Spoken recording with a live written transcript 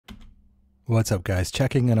What's up, guys?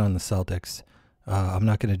 Checking in on the Celtics. I'm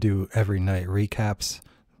not going to do every night recaps,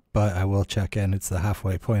 but I will check in. It's the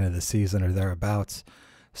halfway point of the season or thereabouts.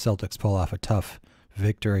 Celtics pull off a tough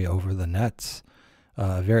victory over the Nets.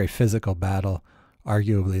 Very physical battle.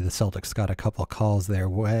 Arguably, the Celtics got a couple calls their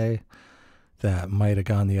way that might have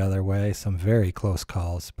gone the other way. Some very close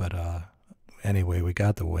calls, but anyway, we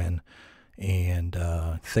got the win. And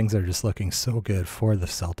things are just looking so good for the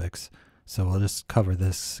Celtics. So we'll just cover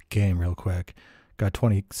this game real quick. Got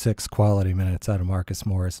 26 quality minutes out of Marcus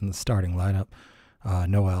Morris in the starting lineup.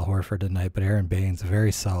 No Al Horford tonight, but Aaron Baines,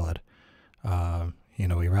 very solid. He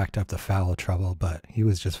racked up the foul trouble, but he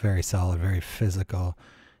was just very solid, very physical.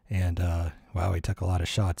 And, wow, he took a lot of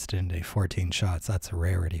shots, didn't he? 14 shots. That's a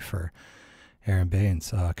rarity for Aaron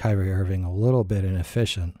Baines. Kyrie Irving, a little bit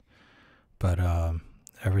inefficient, but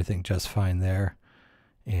everything just fine there.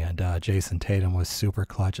 And Jason Tatum was super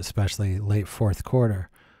clutch, especially late fourth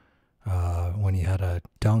quarter when he had a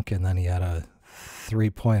dunk and then he had a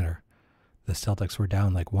three-pointer. The Celtics were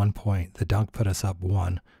down like 1 point. The dunk put us up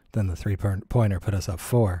 1. Then the three-pointer put us up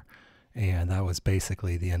 4. And that was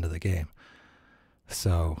basically the end of the game.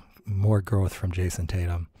 So more growth from Jason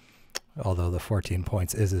Tatum, although the 14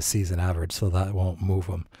 points is his season average, so that won't move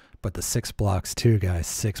him. But the 6 blocks too, guys.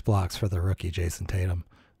 6 blocks for the rookie Jason Tatum.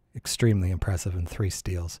 Extremely impressive, and 3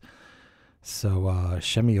 steals. So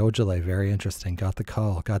Semi Ojeleye, very interesting, got the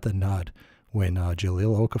call, got the nod when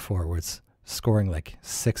Jahlil Okafor was scoring like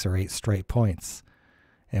 6 or 8 straight points,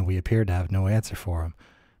 and we appeared to have no answer for him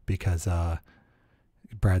because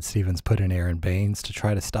Brad Stevens put in Aaron Baines to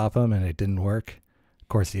try to stop him, and it didn't work. Of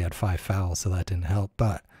course, he had 5 fouls, so that didn't help,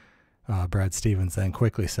 but Brad Stevens then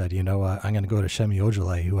quickly said, you know what, I'm going to go to Semi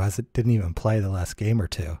Ojeleye, who didn't even play the last game or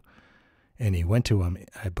two. And he went to him,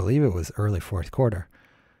 I believe it was early fourth quarter,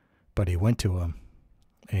 but he went to him,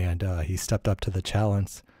 and he stepped up to the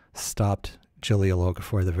challenge, stopped Jahlil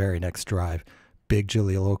Okafor the very next drive. Big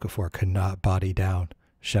Jahlil Okafor could not body down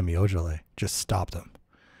Semi Ojeleye, just stopped him.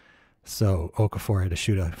 So Okafor had to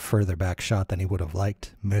shoot a further back shot than he would have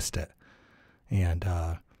liked, missed it. And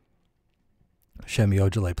Semi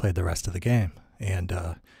Ojeleye played the rest of the game, and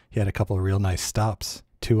he had a couple of real nice stops,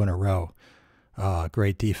 2 in a row.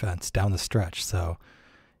 Great defense down the stretch, so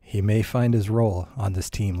he may find his role on this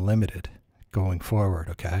team limited going forward,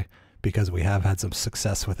 okay? Because we have had some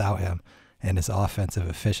success without him, and his offensive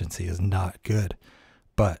efficiency is not good.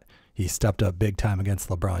 But he stepped up big time against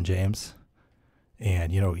LeBron James,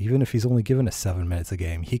 and, even if he's only given us 7 minutes a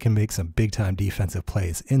game, he can make some big-time defensive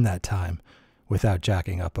plays in that time without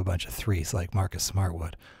jacking up a bunch of threes like Marcus Smart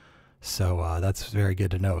would. So that's very good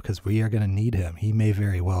to know because we are going to need him. He may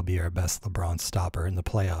very well be our best LeBron stopper in the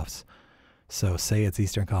playoffs. So say it's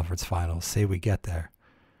Eastern Conference Finals, say we get there.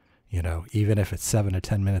 Even if it's 7 to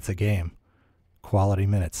 10 minutes a game, quality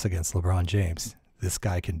minutes against LeBron James, this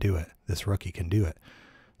guy can do it. This rookie can do it.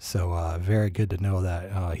 So very good to know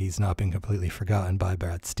that he's not been completely forgotten by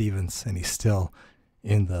Brad Stevens, and he's still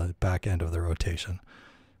in the back end of the rotation.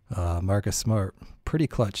 Marcus Smart, pretty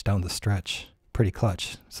clutch down the stretch. Pretty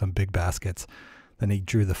clutch, some big baskets. Then he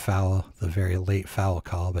drew the foul, the very late foul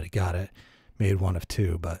call, but he got it. Made 1 of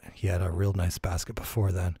 2, but he had a real nice basket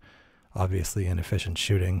before then. Obviously inefficient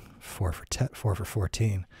shooting, 4 for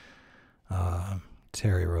 14.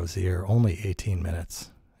 Terry Rozier, only 18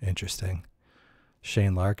 minutes. Interesting.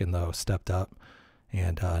 Shane Larkin, though, stepped up,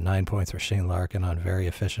 and 9 points for Shane Larkin on very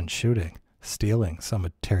efficient shooting, stealing some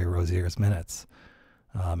of Terry Rozier's minutes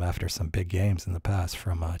after some big games in the past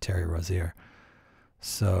from Terry Rozier.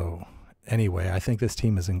 So, anyway, I think this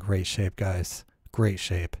team is in great shape, guys. Great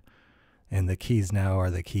shape. And the keys now are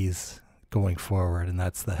the keys going forward, and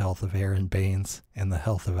that's the health of Aaron Baines and the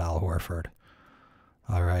health of Al Horford.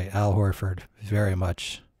 All right, Al Horford, very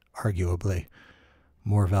much, arguably,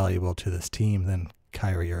 more valuable to this team than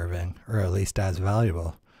Kyrie Irving, or at least as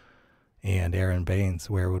valuable. And Aaron Baines,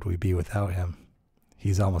 where would we be without him?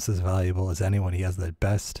 He's almost as valuable as anyone. He has the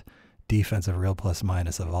best defensive real plus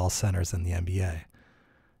minus of all centers in the NBA.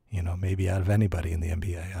 Maybe out of anybody in the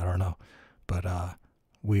NBA. I don't know. But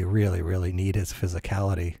we really, really need his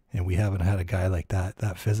physicality. And we haven't had a guy like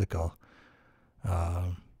that physical,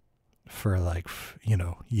 for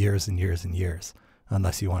years and years and years.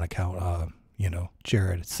 Unless you want to count,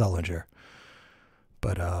 Jared Sullinger.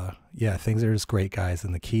 But, yeah, things are just great, guys.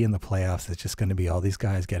 And the key in the playoffs is just going to be all these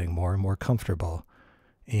guys getting more and more comfortable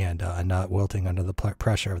and not wilting under the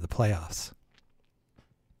pressure of the playoffs.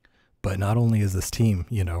 But not only is this team,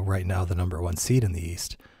 right now the #1 seed in the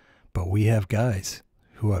East, but we have guys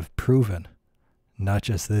who have proven, not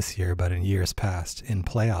just this year, but in years past, in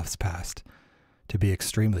playoffs past, to be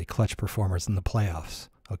extremely clutch performers in the playoffs,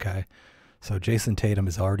 okay? So Jason Tatum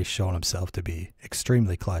has already shown himself to be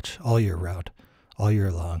extremely clutch all year round, all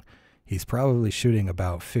year long. He's probably shooting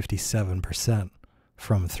about 57%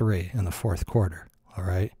 from three in the fourth quarter, all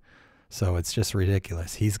right? So it's just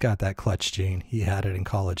ridiculous. He's got that clutch gene. He had it in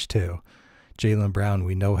college too. Jaylen Brown,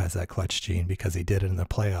 we know, has that clutch gene because he did it in the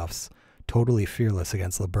playoffs. Totally fearless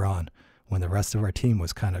against LeBron when the rest of our team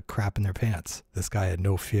was kind of crapping their pants. This guy had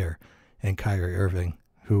no fear. And Kyrie Irving,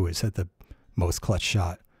 who has hit the most clutch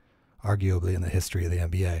shot, arguably in the history of the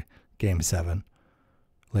NBA, Game 7,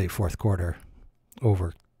 late fourth quarter,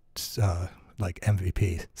 over like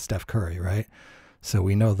MVP, Steph Curry, right? So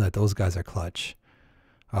we know that those guys are clutch.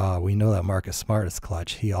 We know that Marcus Smart is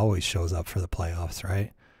clutch. He always shows up for the playoffs,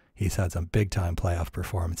 right? He's had some big-time playoff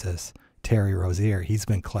performances. Terry Rozier, he's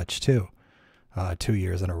been clutch too, 2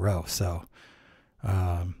 years in a row. So,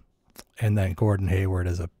 and then Gordon Hayward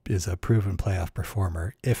is a proven playoff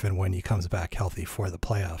performer if and when he comes back healthy for the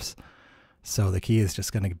playoffs. So the key is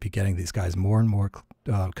just going to be getting these guys more and more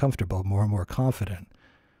comfortable, more and more confident,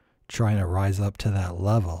 trying to rise up to that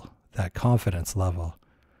level, that confidence level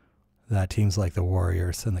that teams like the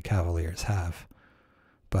Warriors and the Cavaliers have.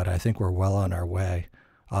 But I think we're well on our way.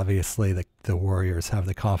 Obviously, the Warriors have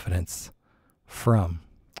the confidence from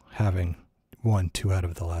having won 2 out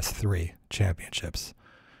of the last 3 championships.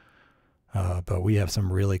 But we have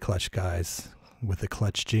some really clutch guys with the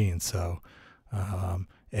clutch gene. So,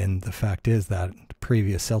 and the fact is that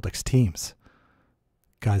previous Celtics teams,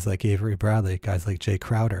 guys like Avery Bradley, guys like Jay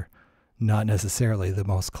Crowder, not necessarily the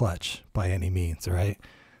most clutch by any means, right?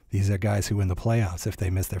 These are guys who in the playoffs, if they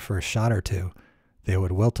miss their first shot or two, they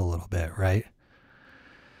would wilt a little bit, right?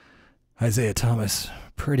 Isaiah Thomas,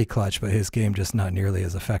 pretty clutch, but his game just not nearly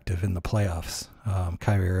as effective in the playoffs.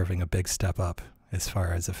 Kyrie Irving, a big step up as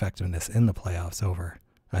far as effectiveness in the playoffs over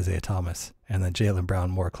Isaiah Thomas. And then Jaylen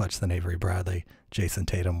Brown, more clutch than Avery Bradley. Jason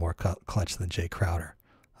Tatum, more clutch than Jay Crowder.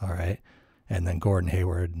 All right? And then Gordon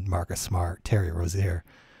Hayward, Marcus Smart, Terry Rozier.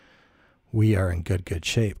 We are in good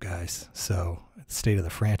shape, guys. So, state of the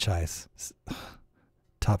franchise,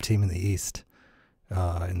 top team in the East.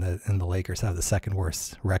 And the Lakers have the second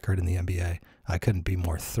worst record in the NBA. I couldn't be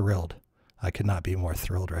more thrilled. I could not be more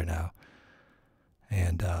thrilled right now.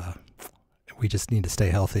 And we just need to stay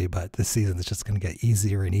healthy, but this season is just going to get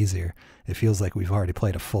easier and easier. It feels like we've already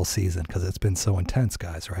played a full season because it's been so intense,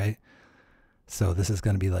 guys, right? So this is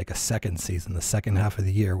going to be like a second season, the second half of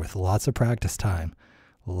the year with lots of practice time,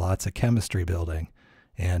 lots of chemistry building,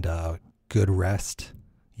 and good rest.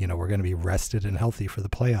 You know, we're going to be rested and healthy for the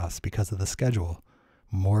playoffs because of the schedule.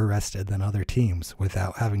 More rested than other teams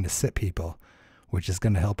without having to sit people, which is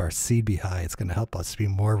going to help our seed be high. It's going to help us be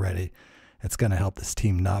more ready. It's going to help this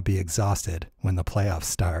team not be exhausted when the playoffs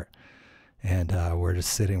start. And we're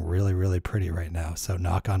just sitting really pretty right now. So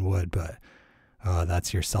knock on wood, but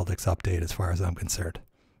that's your Celtics update as far as I'm concerned.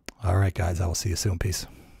 All right, guys, I will see you soon. Peace.